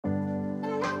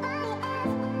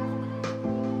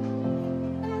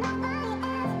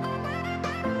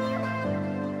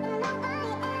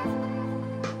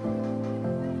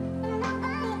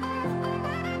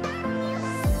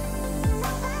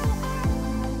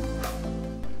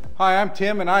Hi, I'm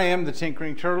Tim and I am the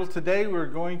Tinkering Turtle. Today we're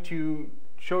going to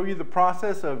show you the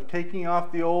process of taking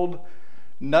off the old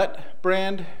nut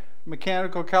brand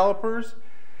mechanical calipers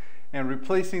and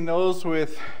replacing those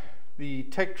with the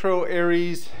Tektro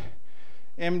Aries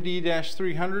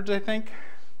MD-300s, I think.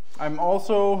 I'm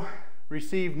also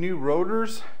received new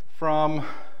rotors from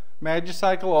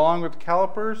Magicycle along with the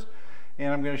calipers,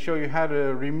 and I'm going to show you how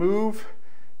to remove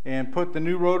and put the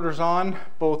new rotors on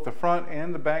both the front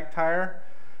and the back tire.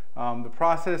 The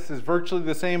process is virtually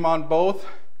the same on both,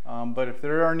 but if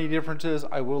there are any differences,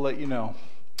 I will let you know.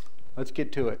 Let's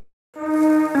get to it.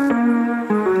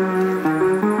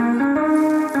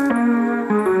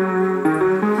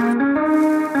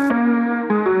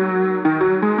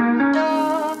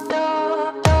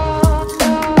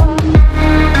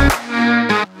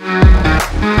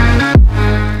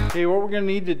 Okay, what we're going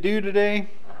to need to do today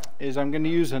is I'm going to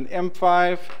use an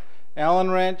M5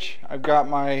 Allen wrench. I've got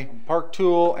my Park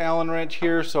Tool Allen wrench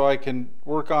here so I can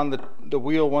work on the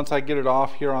wheel once I get it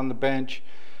off here on the bench.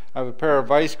 I have a pair of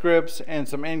vice grips and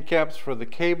some end caps for the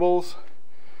cables.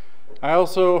 I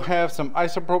also have some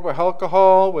isopropyl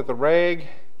alcohol with a rag.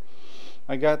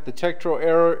 I got the Tektro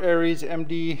Aries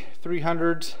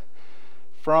MD-300s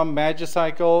from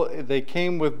Magicycle. They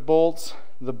came with bolts.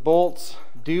 The bolts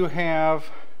do have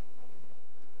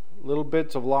little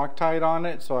bits of Loctite on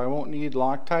it, so I won't need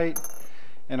Loctite.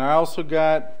 And I also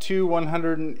got two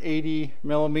 180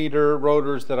 millimeter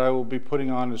rotors that I will be putting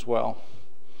on as well.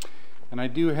 And I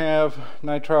do have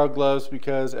nitrile gloves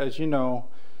because, as you know,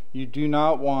 you do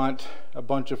not want a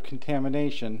bunch of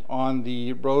contamination on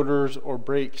the rotors or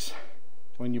brakes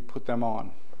when you put them on.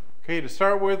 Okay, to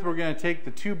start with, we're going to take the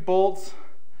two bolts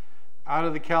out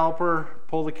of the caliper,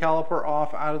 pull the caliper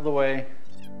off out of the way.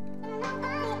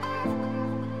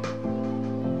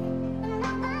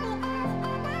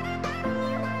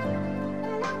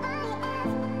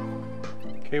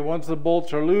 Okay, once the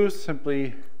bolts are loose,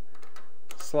 simply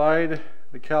slide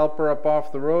the caliper up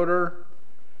off the rotor,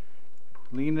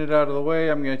 lean it out of the way.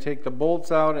 I'm going to take the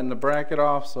bolts out and the bracket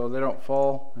off so they don't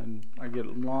fall and I get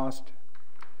them lost.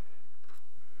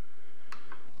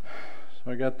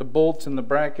 So I got the bolts in the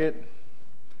bracket.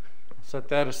 Set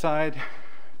that aside.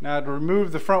 Now to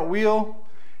remove the front wheel,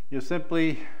 you'll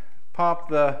simply pop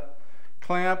the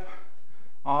clamp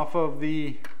off of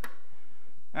the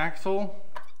axle.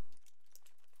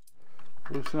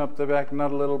 Loosen up the back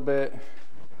nut a little bit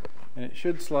and it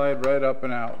should slide right up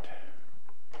and out.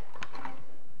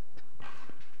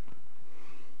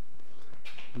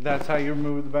 That's how you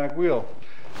remove the back wheel.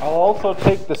 I'll also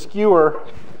take the skewer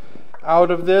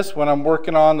out of this when I'm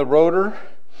working on the rotor.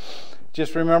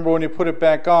 Just remember when you put it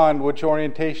back on which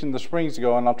orientation the springs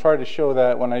go, and I'll try to show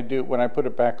that when I put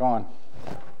it back on.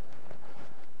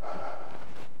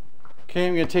 Okay,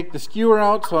 I'm going to take the skewer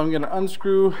out, so I'm going to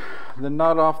unscrew the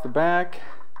nut off the back.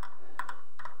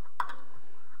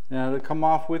 Now it'll come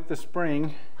off with the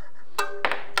spring.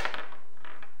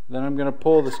 Then I'm going to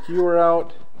pull the skewer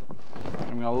out.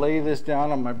 I'm going to lay this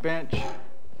down on my bench.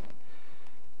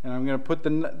 And I'm going to put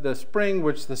the spring,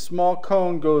 which the small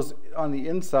cone goes on the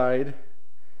inside.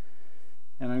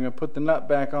 And I'm going to put the nut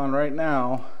back on right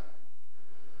now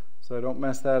so I don't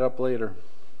mess that up later.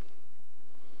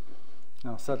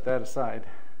 I'll set that aside.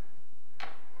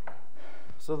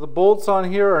 So the bolts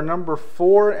on here are number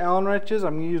 4 Allen wrenches.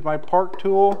 I'm going to use my Park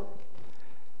Tool.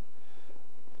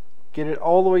 Get it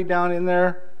all the way down in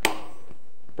there.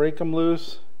 Break them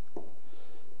loose.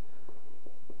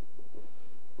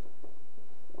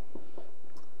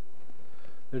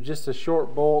 They're just a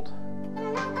short bolt.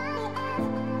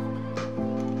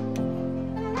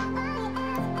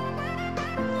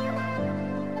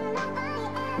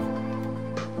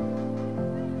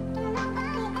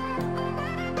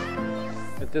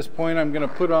 At this point, I'm going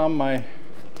to put on my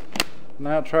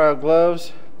nitrile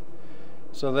gloves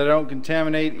so that I don't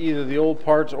contaminate either the old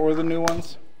parts or the new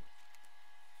ones.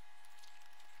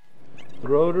 The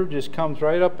rotor just comes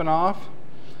right up and off.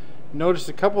 Notice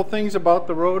a couple things about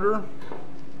the rotor.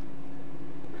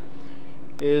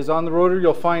 Is on the rotor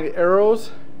you'll find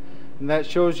arrows, and that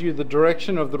shows you the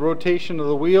direction of the rotation of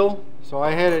the wheel. So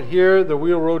I had it here, the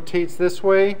wheel rotates this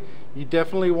way. You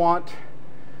definitely want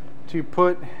to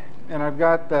put, and I've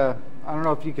got the, I don't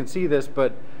know if you can see this,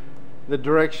 but the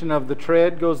direction of the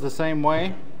tread goes the same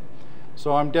way.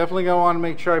 So I'm definitely going to want to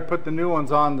make sure I put the new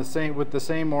ones on with the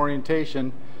same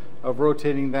orientation of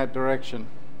rotating that direction.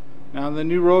 Now in the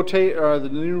new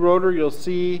rotor you'll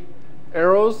see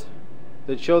arrows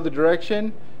that show the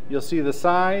direction. You'll see the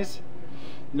size.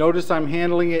 Notice I'm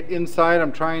handling it inside.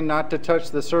 I'm trying not to touch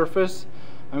the surface.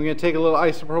 I'm going to take a little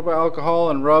isopropyl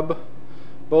alcohol and rub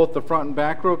both the front and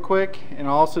back real quick, and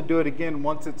I'll also do it again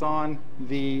once it's on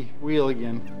the wheel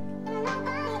again.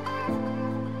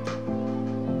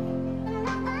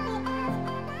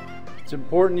 It's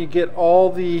important you get all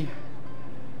the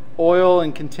oil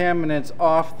and contaminants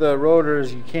off the rotor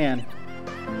as you can.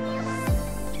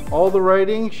 All the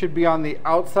writing should be on the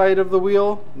outside of the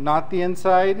wheel, not the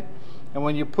inside. And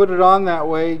when you put it on that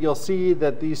way, you'll see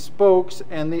that these spokes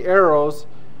and the arrows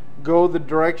go the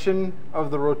direction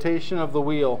of the rotation of the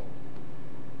wheel.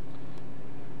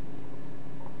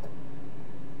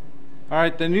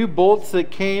 Alright, the new bolts that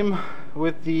came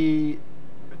with the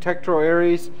Tektro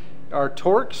Aries are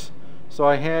Torx. So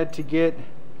I had to get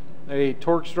a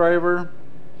Torx driver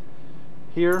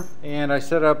here, and I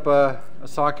set up a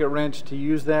socket wrench to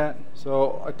use that.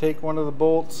 So I take one of the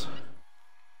bolts,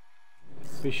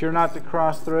 be sure not to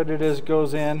cross thread it as it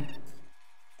goes in,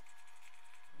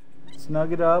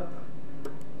 snug it up,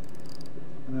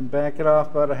 and then back it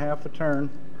off about a half a turn.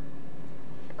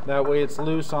 That way it's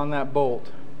loose on that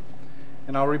bolt.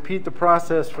 And I'll repeat the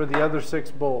process for the other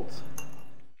 6 bolts.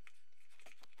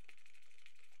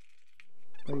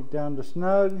 Lay it down to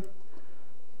snug,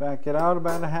 back it out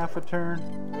about a half a turn.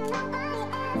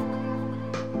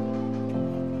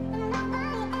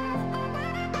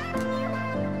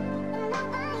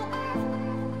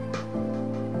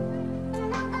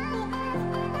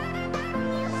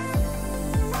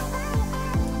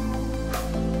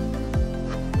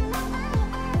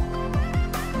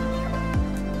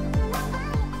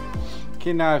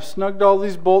 Okay, now I've snugged all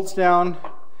these bolts down.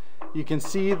 You can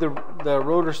see the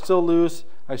rotor's still loose.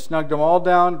 I snugged them all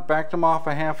down, backed them off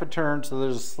a half a turn, so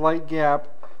there's a slight gap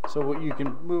so you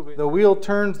can move it. The wheel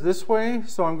turns this way,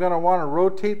 so I'm going to want to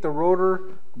rotate the rotor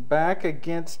back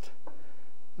against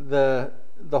the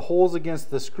holes against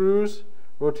the screws,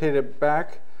 rotate it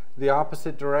back the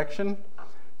opposite direction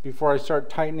before I start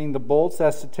tightening the bolts.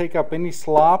 That's to take up any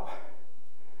slop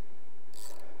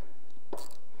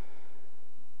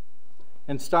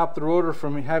and stop the rotor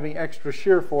from having extra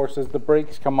shear force as the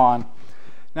brakes come on.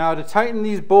 Now to tighten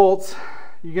these bolts,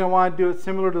 you're going to want to do it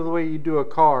similar to the way you do a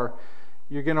car.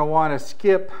 You're going to want to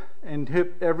skip and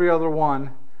hit every other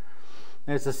one.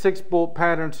 And it's a 6-bolt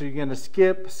pattern, so you're going to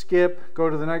skip, skip, go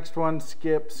to the next one,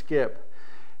 skip, skip.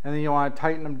 And then you want to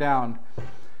tighten them down.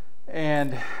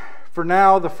 And for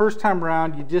now, the first time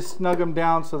around, you just snug them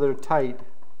down so they're tight.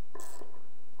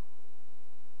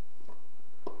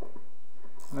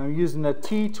 And I'm using a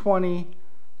T20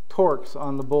 Torx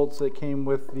on the bolts that came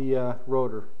with the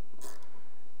rotor.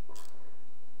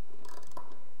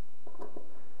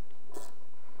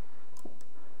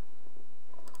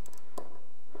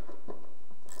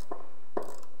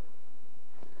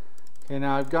 Okay,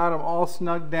 now I've got them all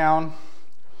snugged down.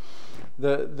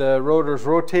 The rotor's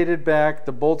rotated back,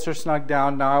 the bolts are snugged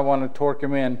down. Now I want to torque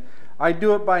them in. I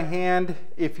do it by hand.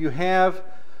 If you have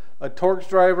a Torx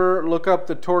driver, look up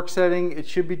the torque setting. It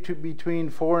should be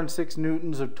between 4 and 6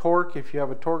 newtons of torque if you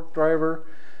have a torque driver.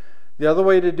 The other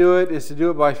way to do it is to do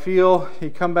it by feel.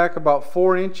 You come back about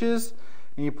 4 inches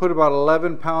and you put about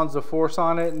 11 pounds of force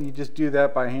on it, and you just do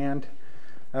that by hand.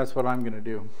 That's what I'm going to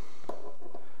do. So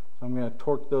I'm going to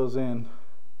torque those in.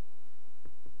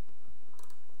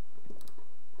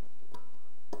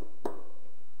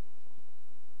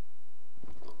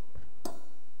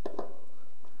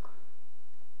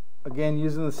 Again,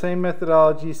 using the same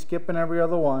methodology, skipping every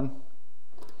other one.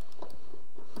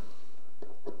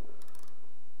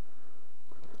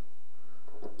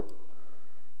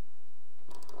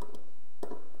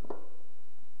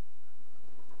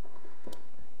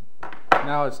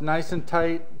 Now it's nice and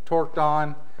tight, torqued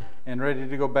on, and ready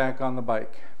to go back on the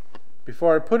bike.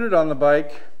 Before I put it on the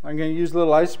bike, I'm going to use a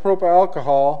little isopropyl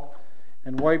alcohol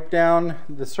and wipe down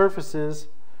the surfaces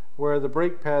where the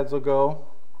brake pads will go.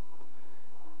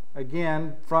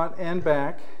 Again, front and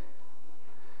back,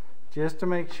 just to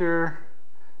make sure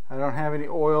I don't have any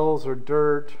oils or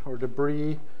dirt or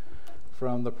debris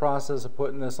from the process of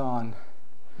putting this on.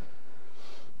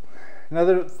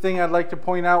 Another thing I'd like to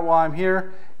point out while I'm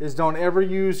here is don't ever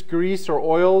use grease or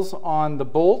oils on the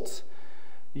bolts.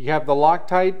 You have the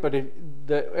Loctite, but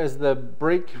as the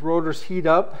brake rotors heat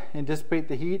up and dissipate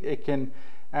the heat, it can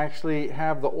actually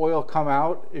have the oil come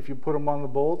out if you put them on the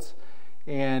bolts,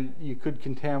 and you could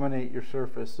contaminate your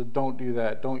surface. So don't do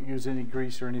that. Don't use any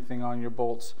grease or anything on your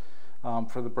bolts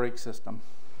for the brake system.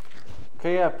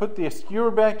 Okay, I put the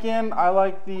skewer back in. I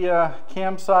like the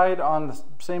cam side on the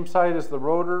same side as the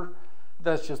rotor.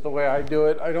 That's just the way I do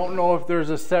it. I don't know if there's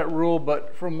a set rule,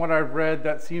 but from what I've read,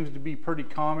 that seems to be pretty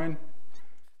common.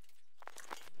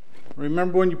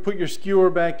 Remember, when you put your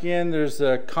skewer back in, there's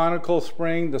a conical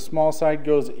spring. The small side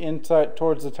goes inside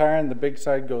towards the tire and the big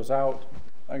side goes out.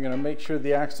 I'm going to make sure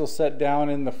the axle's set down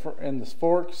in the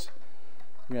forks.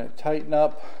 I'm going to tighten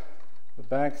up the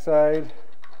back side.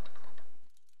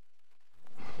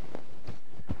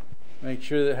 Make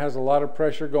sure that it has a lot of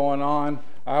pressure going on.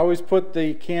 I always put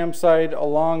the cam side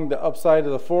along the upside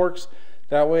of the forks.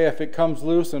 That way if it comes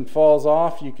loose and falls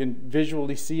off, you can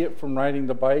visually see it from riding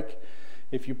the bike.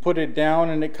 If you put it down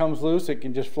and it comes loose, it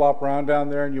can just flop around down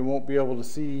there and you won't be able to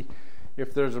see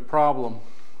if there's a problem.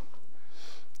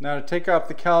 Now to take off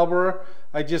the caliper,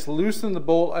 I just loosen the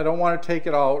bolt. I don't want to take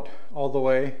it out all the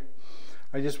way.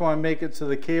 I just want to make it so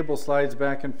the cable slides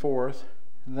back and forth.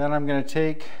 And then I'm going to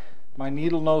take my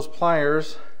needle nose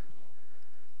pliers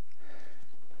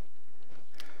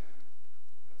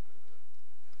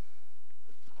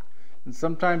and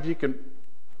sometimes you can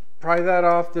pry that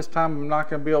off. This time I'm not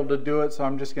going to be able to do it, so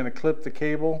I'm just going to clip the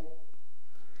cable.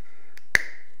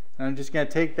 And I'm just going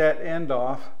to take that end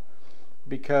off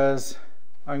because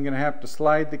I'm going to have to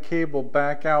slide the cable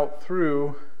back out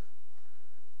through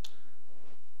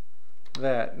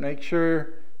that. Make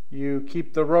sure you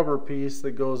keep the rubber piece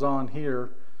that goes on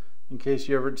here in case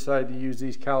you ever decide to use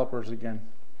these calipers again.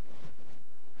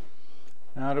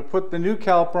 Now to put the new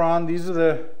caliper on, these are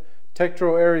the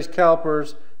Tektro Aries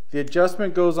calipers. The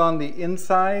adjustment goes on the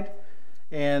inside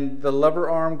and the lever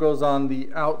arm goes on the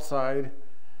outside,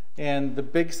 and the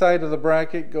big side of the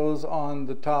bracket goes on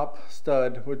the top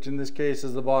stud, which in this case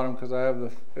is the bottom because I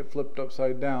have it flipped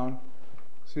upside down.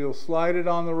 So you'll slide it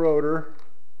on the rotor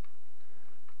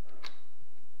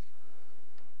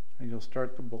and you'll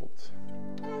start the bolts.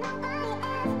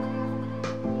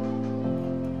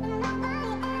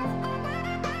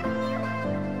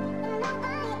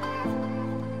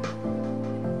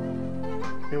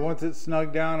 Okay, once it's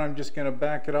snug down, I'm just going to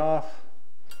back it off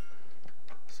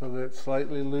so that it's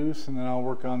slightly loose, and then I'll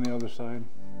work on the other side.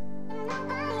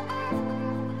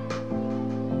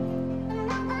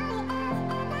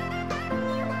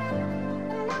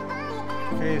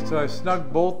 Okay, so I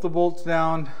snugged both the bolts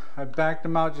down. I backed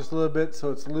them out just a little bit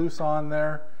so it's loose on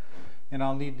there, and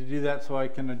I'll need to do that so I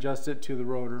can adjust it to the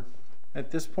rotor. At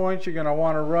this point, you're going to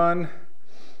want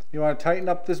to tighten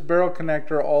up this barrel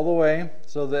connector all the way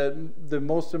so that the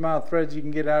most amount of threads you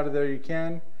can get out of there you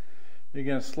can. You're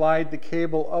going to slide the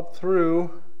cable up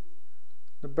through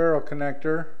the barrel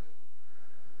connector,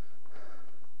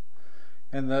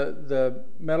 and the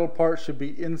metal part should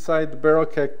be inside the barrel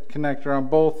connector on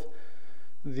both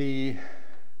the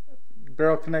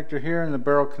barrel connector here and the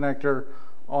barrel connector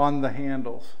on the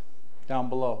handles down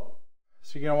below.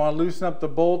 So you're going to want to loosen up the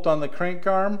bolt on the crank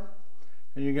arm,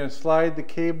 and you're going to slide the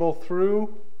cable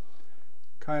through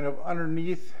kind of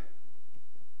underneath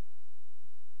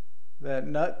that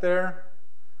nut there.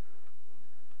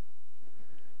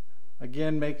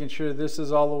 Again, making sure this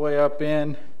is all the way up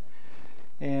in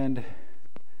and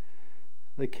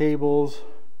the cables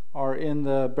are in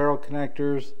the barrel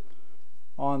connectors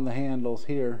on the handles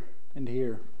here and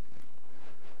here.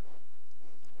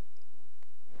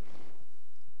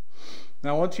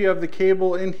 Now once you have the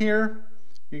cable in here,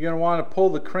 you're going to want to pull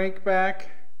the crank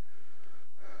back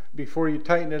before you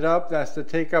tighten it up. That's to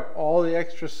take up all the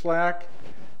extra slack.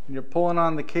 And you're pulling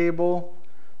on the cable,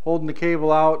 holding the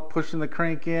cable out, pushing the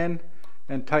crank in,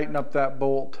 and tighten up that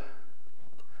bolt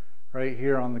right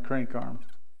here on the crank arm.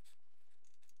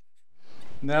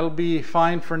 And that'll be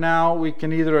fine for now. We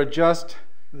can either adjust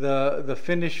the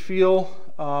finish feel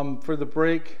for the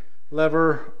brake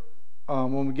lever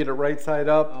when we get it right side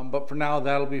up, but for now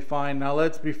that'll be fine. Now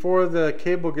before the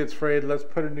cable gets frayed, let's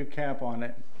put a new cap on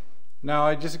it. Now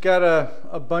I just got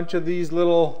a bunch of these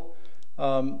little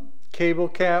cable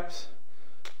caps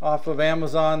off of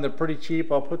Amazon. They're pretty cheap.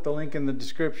 I'll put the link in the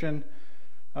description.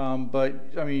 But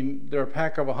I mean, they're a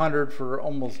pack of 100 for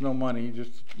almost no money,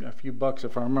 just a few bucks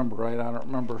if I remember right. I don't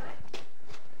remember.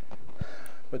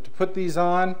 But to put these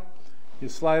on, you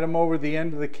slide them over the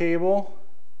end of the cable,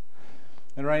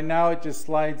 and right now it just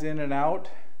slides in and out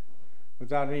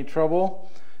without any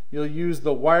trouble. You'll use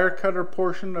the wire cutter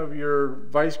portion of your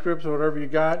vice grips or whatever you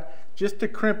got just to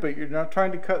crimp it. You're not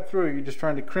trying to cut through it, you're just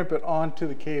trying to crimp it onto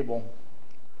the cable.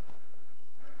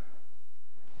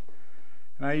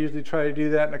 And I usually try to do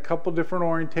that in a couple different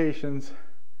orientations,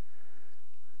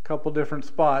 a couple different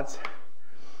spots.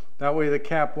 That way the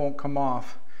cap won't come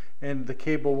off and the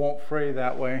cable won't fray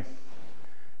that way.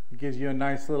 It gives you a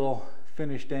nice little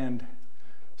finished end.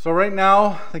 So right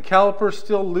now the caliper's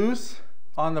still loose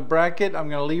on the bracket. I'm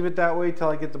going to leave it that way till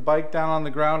I get the bike down on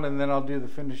the ground, and then I'll do the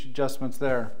finish adjustments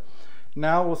there.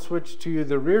 Now we'll switch to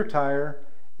the rear tire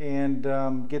and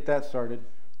get that started.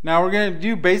 Now we're going to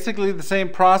do basically the same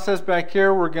process back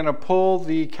here. We're going to pull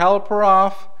the caliper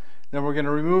off, Then we're going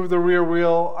to remove the rear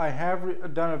wheel. I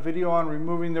have done a video on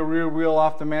removing the rear wheel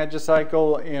off the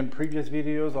Magicycle in previous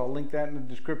videos. I'll link that in the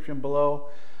description below.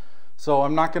 So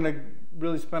I'm not going to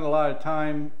really spend a lot of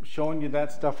time showing you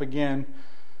that stuff again.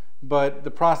 But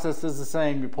the process is the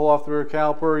same. You pull off the rear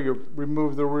caliper, you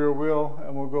remove the rear wheel,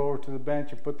 and we'll go over to the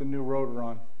bench and put the new rotor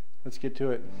on. Let's get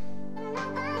to it.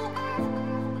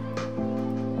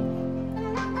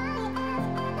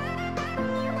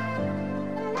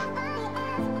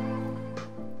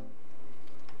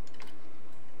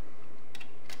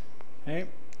 Okay.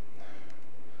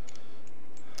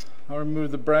 I'll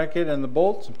remove the bracket and the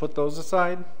bolts and put those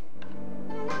aside.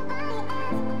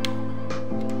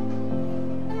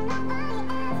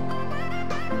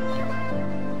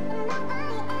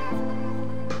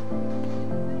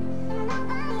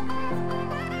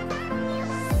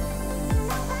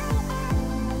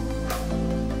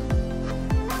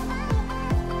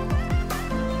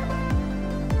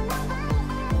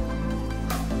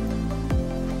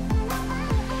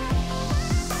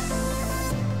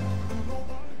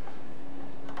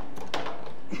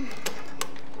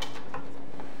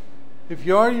 If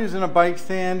you are using a bike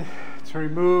stand to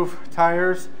remove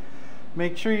tires,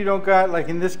 make sure you don't got, like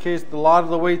in this case, a lot of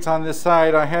the weight's on this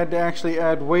side. I had to actually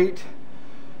add weight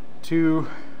to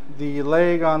the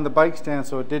leg on the bike stand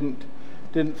so it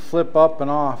didn't flip up and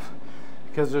off,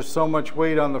 because there's so much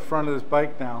weight on the front of this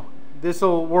bike now. This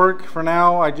will work for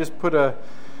now. I just put a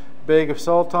bag of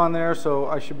salt on there, so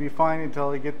I should be fine until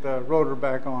I get the rotor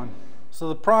back on. So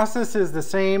the process is the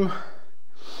same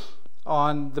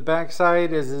on the back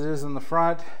side as it is in the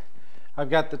front. I've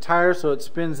got the tire so it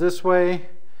spins this way.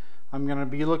 I'm going to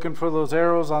be looking for those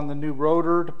arrows on the new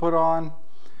rotor to put on.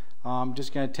 I'm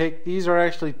just going to take, these are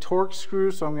actually torque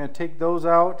screws, so I'm going to take those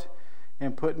out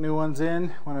and put new ones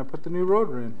in when I put the new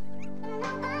rotor in.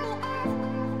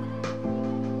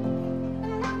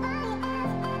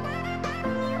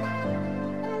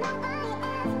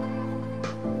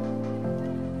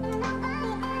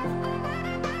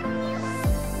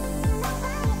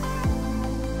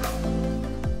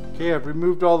 Okay, I've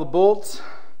removed all the bolts.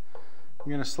 I'm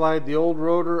going to slide the old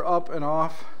rotor up and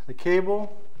off the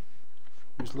cable.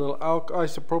 There's a little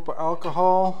isopropyl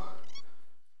alcohol.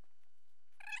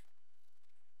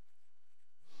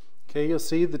 Okay, you'll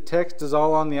see the text is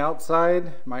all on the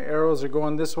outside. My arrows are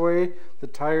going this way. The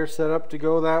tire's set up to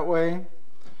go that way. I'm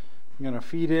going to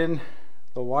feed in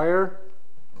the wire.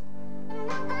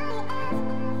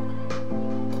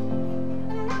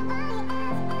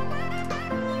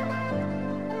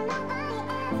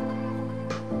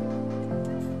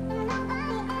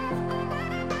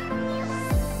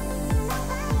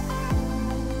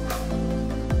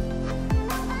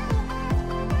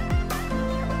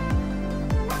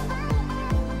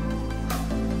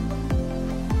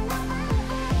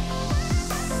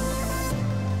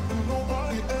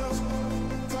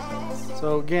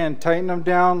 So again, tighten them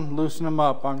down, loosen them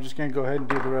up. I'm just going to go ahead and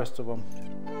do the rest of them.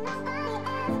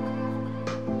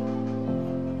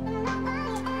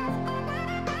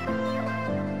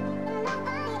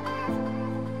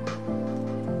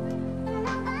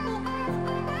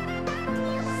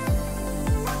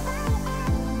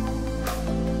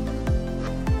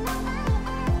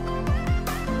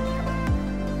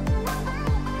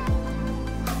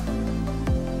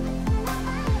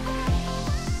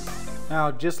 Now,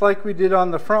 just like we did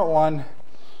on the front one,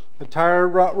 the tire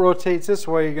rotates this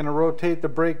way. You're going to rotate the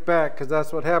brake back, because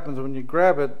that's what happens when you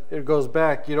grab it, it goes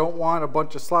back. You don't want a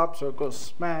bunch of slop so it goes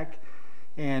smack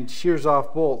and shears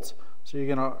off bolts. So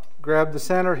you're going to grab the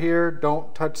center here,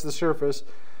 don't touch the surface,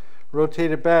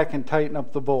 rotate it back and tighten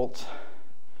up the bolts.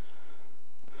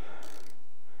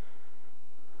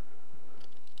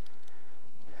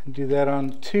 And do that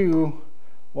on 2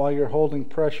 while you're holding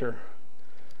pressure.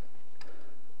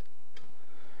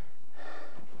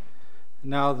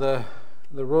 Now the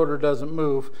rotor doesn't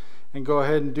move, and go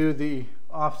ahead and do the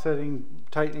offsetting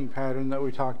tightening pattern that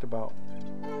we talked about.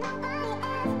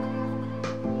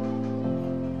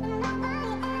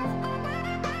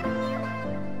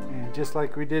 And just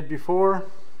like we did before,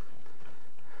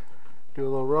 do a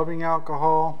little rubbing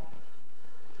alcohol,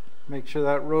 make sure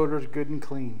that rotor's good and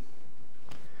clean.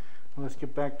 Let's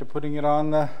get back to putting it on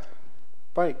the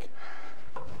bike.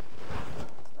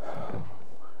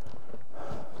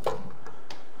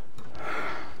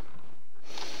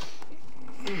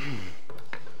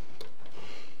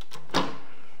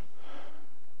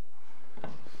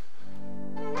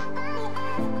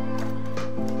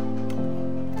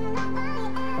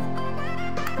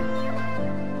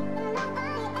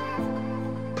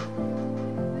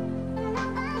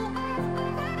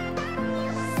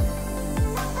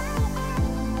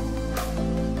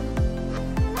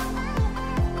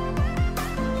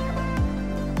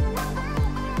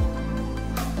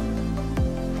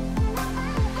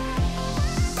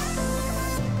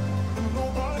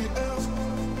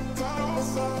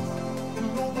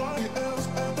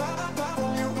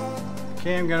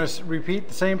 Okay, I'm going to repeat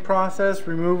the same process,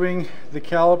 removing the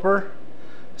caliper.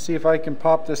 See if I can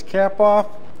pop this cap off.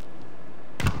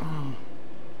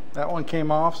 That one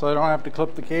came off, so I don't have to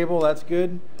clip the cable. That's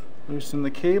good. Loosen the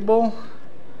cable,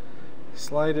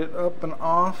 slide it up and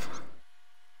off.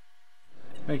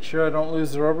 Make sure I don't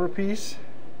lose the rubber piece.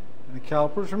 And the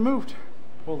caliper's removed.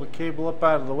 Pull the cable up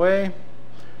out of the way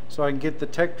so I can get the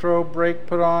Tektro brake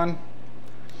put on.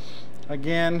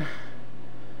 Again,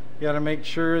 you got to make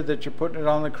sure that you're putting it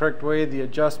on the correct way. The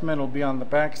adjustment will be on the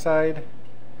back side.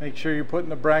 Make sure you're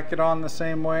putting the bracket on the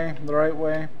same way, the right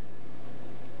way.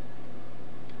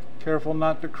 Careful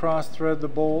not to cross thread the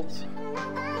bolts.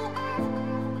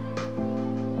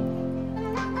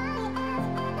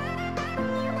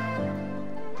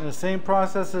 And the same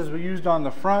process as we used on the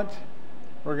front.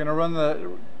 We're going to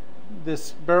run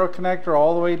this barrel connector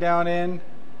all the way down in.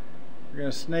 We're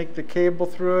going to snake the cable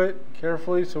through it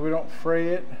carefully so we don't fray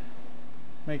it.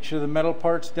 Make sure the metal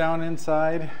part's down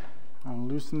inside. I'm going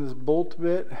to loosen this bolt a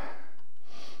bit.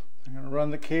 I'm going to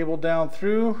run the cable down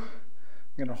through.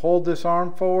 I'm going to hold this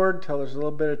arm forward till there's a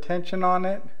little bit of tension on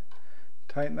it.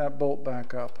 Tighten that bolt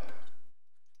back up.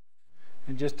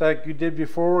 And just like you did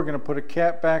before, we're going to put a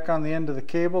cap back on the end of the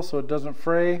cable so it doesn't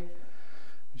fray.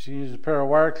 Just use a pair of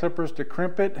wire clippers to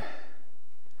crimp it.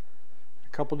 A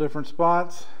couple different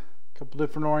spots, a couple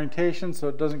different orientations so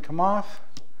it doesn't come off.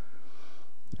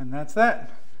 And that's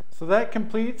that. So that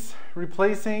completes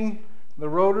replacing the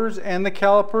rotors and the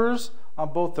calipers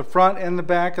on both the front and the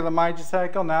back of the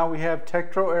Magicycle. Now we have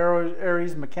Tektro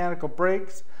Aries mechanical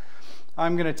brakes.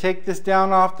 I'm going to take this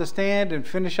down off the stand and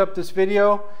finish up this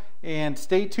video. And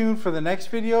stay tuned for the next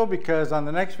video, because on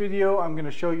the next video I'm going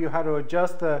to show you how to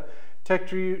adjust the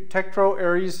Tektro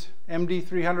Aries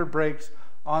MD300 brakes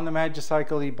on the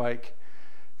Magicycle e-bike.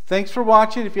 Thanks for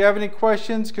watching. If you have any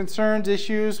questions, concerns,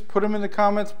 issues, put them in the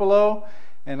comments below,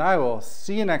 and I will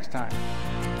see you next time.